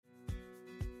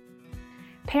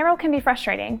Payroll can be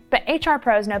frustrating, but HR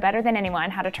pros know better than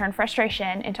anyone how to turn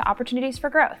frustration into opportunities for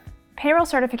growth. Payroll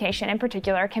certification in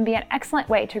particular can be an excellent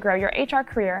way to grow your HR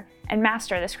career and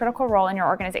master this critical role in your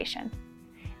organization.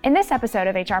 In this episode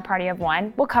of HR Party of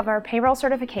One, we'll cover payroll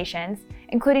certifications,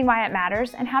 including why it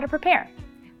matters and how to prepare.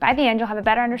 By the end, you'll have a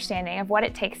better understanding of what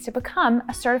it takes to become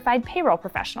a certified payroll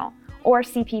professional, or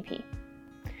CPP.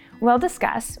 We'll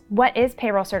discuss what is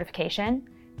payroll certification,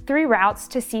 3 routes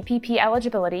to CPP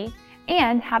eligibility,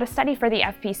 and how to study for the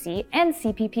FPC and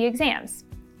CPP exams.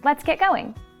 Let's get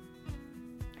going.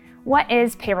 What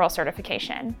is payroll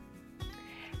certification?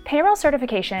 Payroll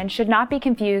certification should not be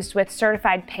confused with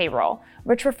certified payroll,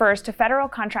 which refers to federal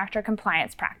contractor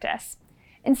compliance practice.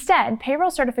 Instead,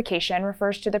 payroll certification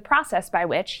refers to the process by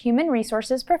which human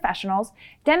resources professionals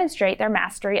demonstrate their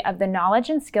mastery of the knowledge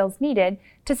and skills needed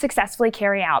to successfully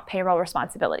carry out payroll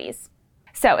responsibilities.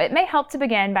 So it may help to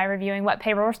begin by reviewing what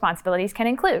payroll responsibilities can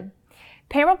include.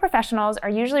 Payroll professionals are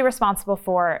usually responsible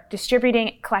for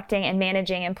distributing, collecting, and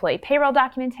managing employee payroll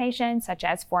documentation, such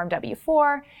as Form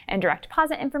W-4 and direct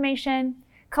deposit information,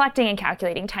 collecting and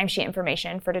calculating timesheet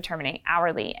information for determining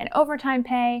hourly and overtime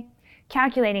pay,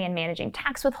 calculating and managing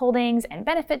tax withholdings and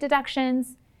benefit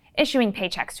deductions, issuing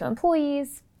paychecks to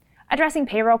employees, addressing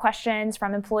payroll questions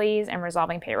from employees and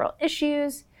resolving payroll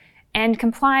issues, and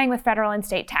complying with federal and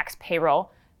state tax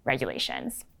payroll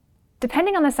regulations.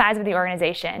 Depending on the size of the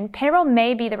organization, payroll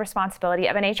may be the responsibility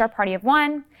of an HR party of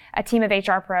one, a team of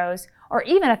HR pros, or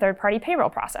even a third-party payroll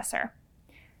processor.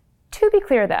 To be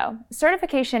clear though,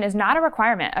 certification is not a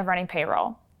requirement of running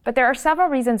payroll, but there are several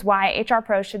reasons why HR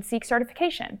pros should seek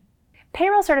certification.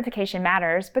 Payroll certification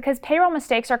matters because payroll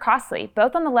mistakes are costly,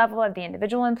 both on the level of the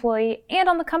individual employee and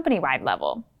on the company-wide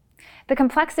level. The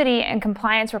complexity and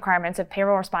compliance requirements of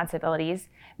payroll responsibilities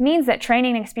means that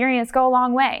training and experience go a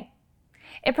long way.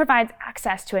 It provides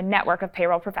access to a network of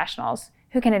payroll professionals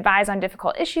who can advise on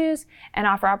difficult issues and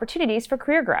offer opportunities for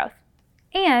career growth.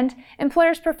 And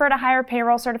employers prefer to hire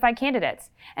payroll certified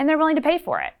candidates, and they're willing to pay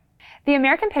for it. The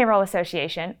American Payroll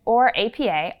Association, or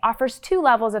APA, offers 2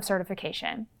 levels of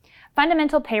certification: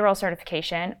 Fundamental Payroll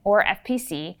Certification, or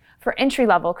FPC, for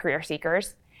entry-level career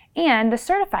seekers, and the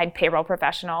Certified Payroll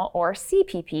Professional, or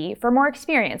CPP, for more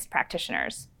experienced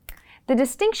practitioners. The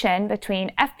distinction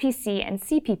between FPC and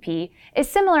CPP is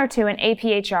similar to an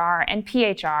APHR and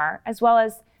PHR, as well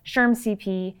as SHRM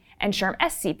CP and SHRM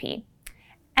SCP.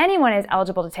 Anyone is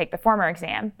eligible to take the former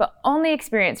exam, but only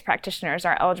experienced practitioners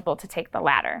are eligible to take the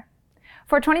latter.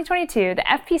 For 2022, the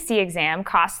FPC exam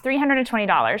costs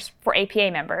 $320 for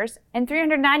APA members and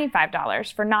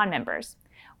 $395 for non-members,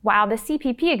 while the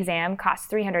CPP exam costs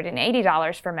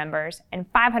 $380 for members and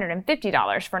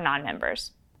 $550 for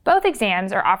non-members. Both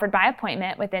exams are offered by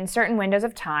appointment within certain windows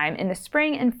of time in the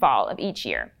spring and fall of each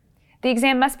year. The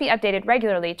exam must be updated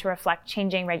regularly to reflect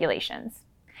changing regulations.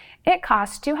 It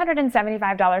costs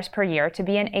 $275 per year to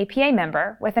be an APA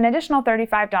member, with an additional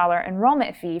 $35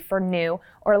 enrollment fee for new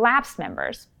or lapsed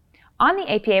members. On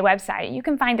the APA website, you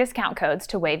can find discount codes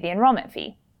to waive the enrollment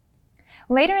fee.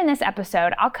 Later in this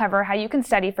episode, I'll cover how you can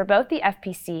study for both the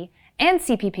FPC and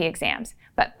CPP exams.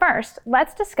 But first,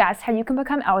 let's discuss how you can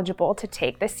become eligible to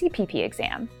take the CPP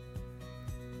exam.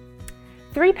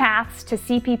 3 paths to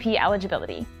CPP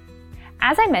eligibility.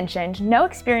 As I mentioned, no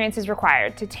experience is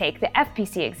required to take the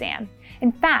FPC exam.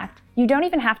 In fact, you don't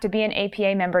even have to be an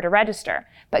APA member to register,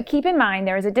 but keep in mind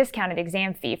there is a discounted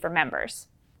exam fee for members.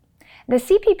 The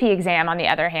CPP exam, on the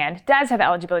other hand, does have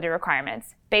eligibility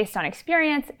requirements based on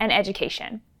experience and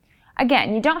education.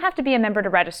 Again, you don't have to be a member to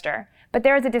register, but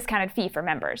there is a discounted fee for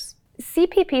members.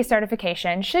 CPP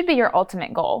certification should be your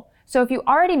ultimate goal, so if you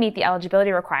already meet the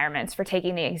eligibility requirements for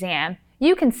taking the exam,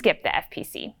 you can skip the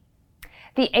FPC.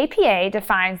 The APA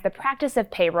defines the practice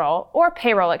of payroll or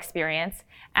payroll experience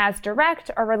as direct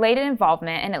or related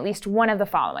involvement in at least one of the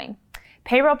following: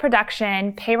 payroll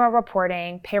production, payroll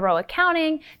reporting, payroll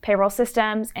accounting, payroll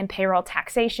systems, and payroll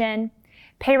taxation,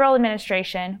 payroll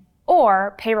administration,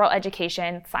 or payroll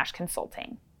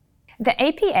education/consulting. The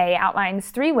APA outlines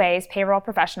 3 ways payroll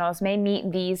professionals may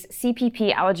meet these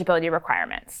CPP eligibility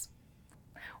requirements.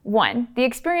 1. The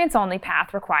experience-only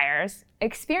path requires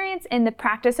experience in the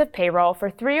practice of payroll for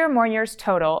 3 or more years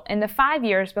total in the 5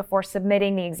 years before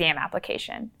submitting the exam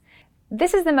application.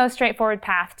 This is the most straightforward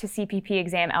path to CPP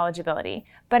exam eligibility,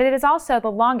 but it is also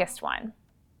the longest one.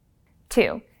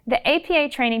 2. The APA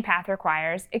training path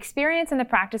requires experience in the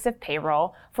practice of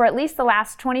payroll for at least the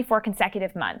last 24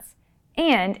 consecutive months,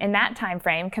 and in that time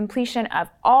frame, completion of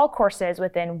all courses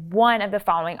within one of the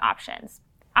following options.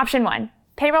 Option 1,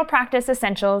 payroll practice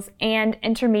essentials and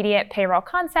intermediate payroll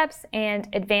concepts and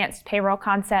advanced payroll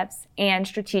concepts and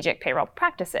strategic payroll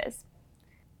practices.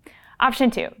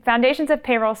 Option 2, Foundations of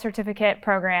Payroll Certificate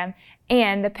Program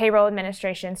and the Payroll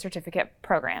Administration Certificate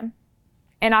Program.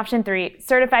 And Option 3,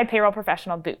 Certified Payroll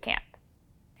Professional Bootcamp.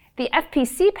 The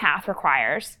FPC path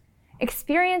requires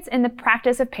experience in the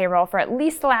practice of payroll for at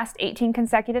least the last 18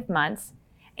 consecutive months,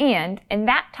 and in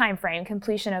that time frame,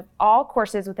 completion of all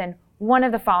courses within one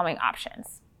of the following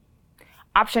options.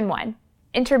 Option 1,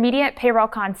 Intermediate Payroll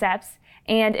Concepts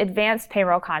and Advanced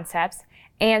Payroll Concepts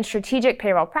and Strategic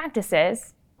Payroll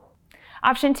Practices.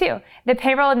 Option 2, the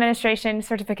Payroll Administration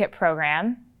Certificate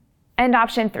Program. And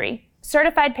Option 3,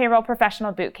 Certified Payroll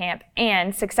Professional Bootcamp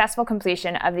and successful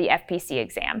completion of the FPC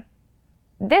exam.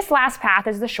 This last path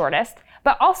is the shortest,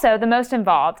 but also the most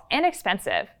involved and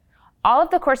expensive. All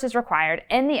of the courses required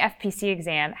in the FPC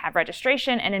exam have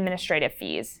registration and administrative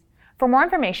fees. For more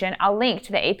information, I'll link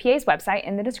to the APA's website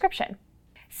in the description.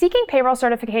 Seeking payroll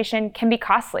certification can be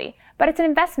costly, but it's an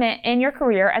investment in your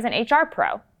career as an HR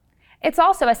pro. It's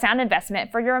also a sound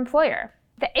investment for your employer.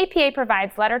 The APA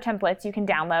provides letter templates you can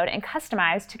download and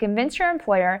customize to convince your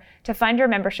employer to fund your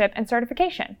membership and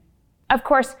certification. Of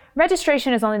course,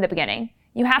 registration is only the beginning.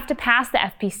 You have to pass the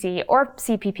FPC or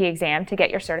CPP exam to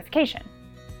get your certification.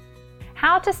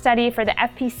 How to study for the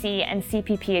FPC and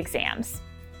CPP exams.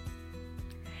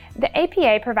 The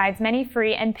APA provides many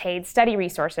free and paid study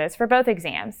resources for both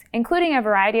exams, including a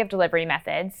variety of delivery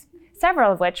methods,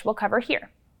 several of which we'll cover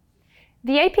here.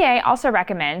 The APA also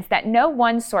recommends that no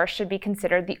one source should be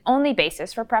considered the only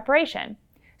basis for preparation.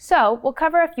 So we'll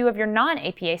cover a few of your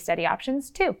non-APA study options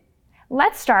too.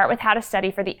 Let's start with how to study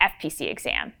for the FPC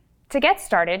exam. To get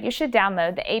started, you should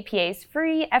download the APA's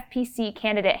free FPC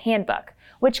Candidate Handbook,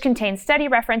 which contains study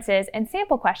references and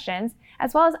sample questions,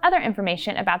 as well as other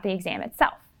information about the exam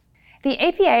itself. The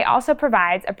APA also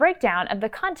provides a breakdown of the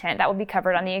content that will be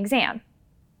covered on the exam.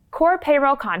 Core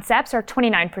payroll concepts are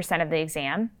 29% of the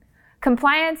exam.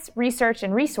 Compliance, research,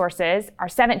 and resources are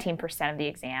 17% of the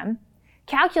exam.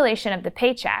 Calculation of the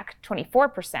paycheck,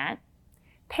 24%.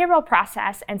 Payroll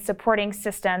process and supporting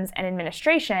systems and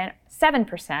administration,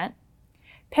 7%.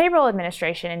 Payroll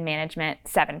administration and management,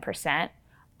 7%.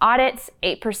 Audits,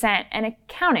 8%, and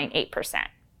accounting, 8%.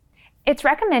 It's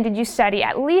recommended you study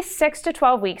at least 6 to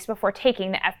 12 weeks before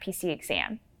taking the FPC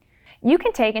exam. You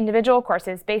can take individual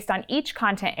courses based on each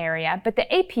content area, but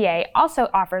the APA also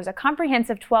offers a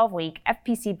comprehensive 12-week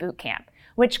FPC bootcamp,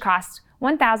 which costs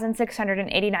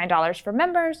 $1,689 for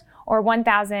members or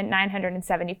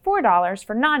 $1,974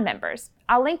 for non-members.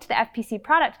 I'll link to the FPC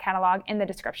product catalog in the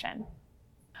description.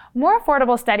 More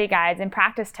affordable study guides and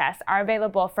practice tests are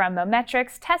available from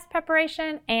Mometrix Test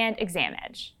Preparation and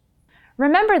ExamEdge.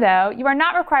 Remember though, you are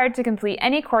not required to complete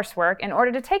any coursework in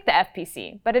order to take the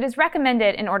FPC, but it is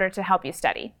recommended in order to help you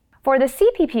study. For the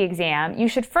CPP exam, you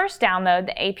should first download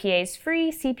the APA's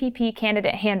free CPP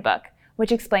Candidate Handbook,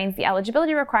 which explains the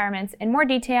eligibility requirements in more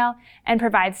detail and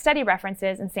provides study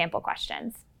references and sample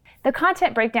questions. The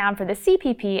content breakdown for the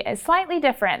CPP is slightly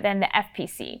different than the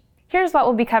FPC. Here's what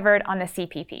will be covered on the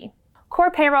CPP. Core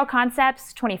payroll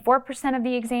concepts, 24% of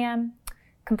the exam.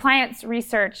 Compliance,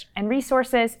 research, and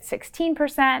resources,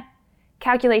 16%.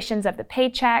 Calculations of the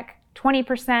paycheck,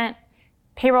 20%.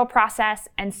 Payroll process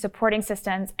and supporting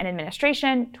systems and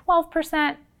administration,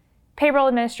 12%. Payroll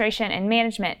administration and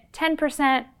management,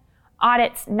 10%.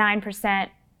 Audits, 9%.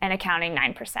 And accounting,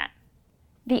 9%.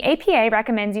 The APA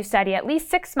recommends you study at least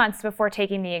 6 months before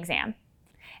taking the exam.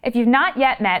 If you've not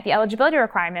yet met the eligibility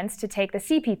requirements to take the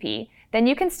CPP, then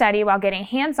you can study while getting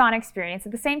hands-on experience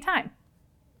at the same time.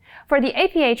 For the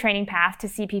APA training path to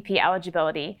CPP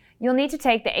eligibility, you'll need to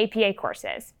take the APA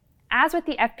courses. As with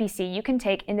the FPC, you can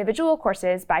take individual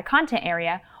courses by content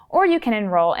area, or you can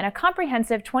enroll in a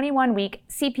comprehensive 21-week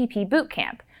CPP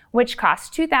bootcamp, which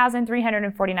costs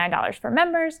 $2,349 for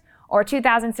members or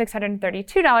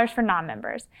 $2,632 for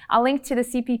non-members. I'll link to the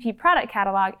CPP product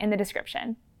catalog in the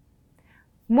description.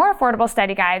 More affordable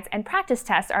study guides and practice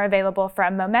tests are available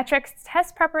from Mometrix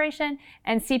Test Preparation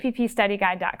and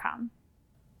cppstudyguide.com.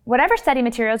 Whatever study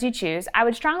materials you choose, I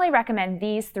would strongly recommend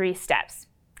these 3 steps.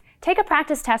 Take a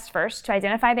practice test first to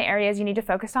identify the areas you need to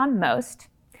focus on most.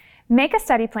 Make a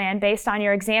study plan based on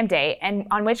your exam date and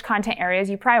on which content areas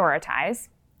you prioritize.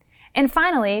 And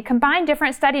finally, combine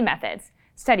different study methods,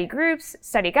 study groups,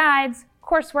 study guides,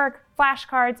 coursework,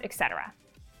 flashcards, etc.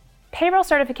 Payroll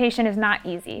certification is not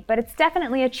easy, but it's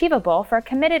definitely achievable for a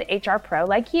committed HR pro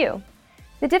like you.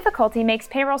 The difficulty makes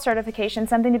payroll certification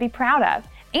something to be proud of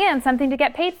and something to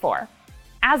get paid for.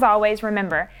 As always,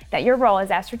 remember that your role is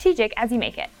as strategic as you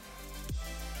make it.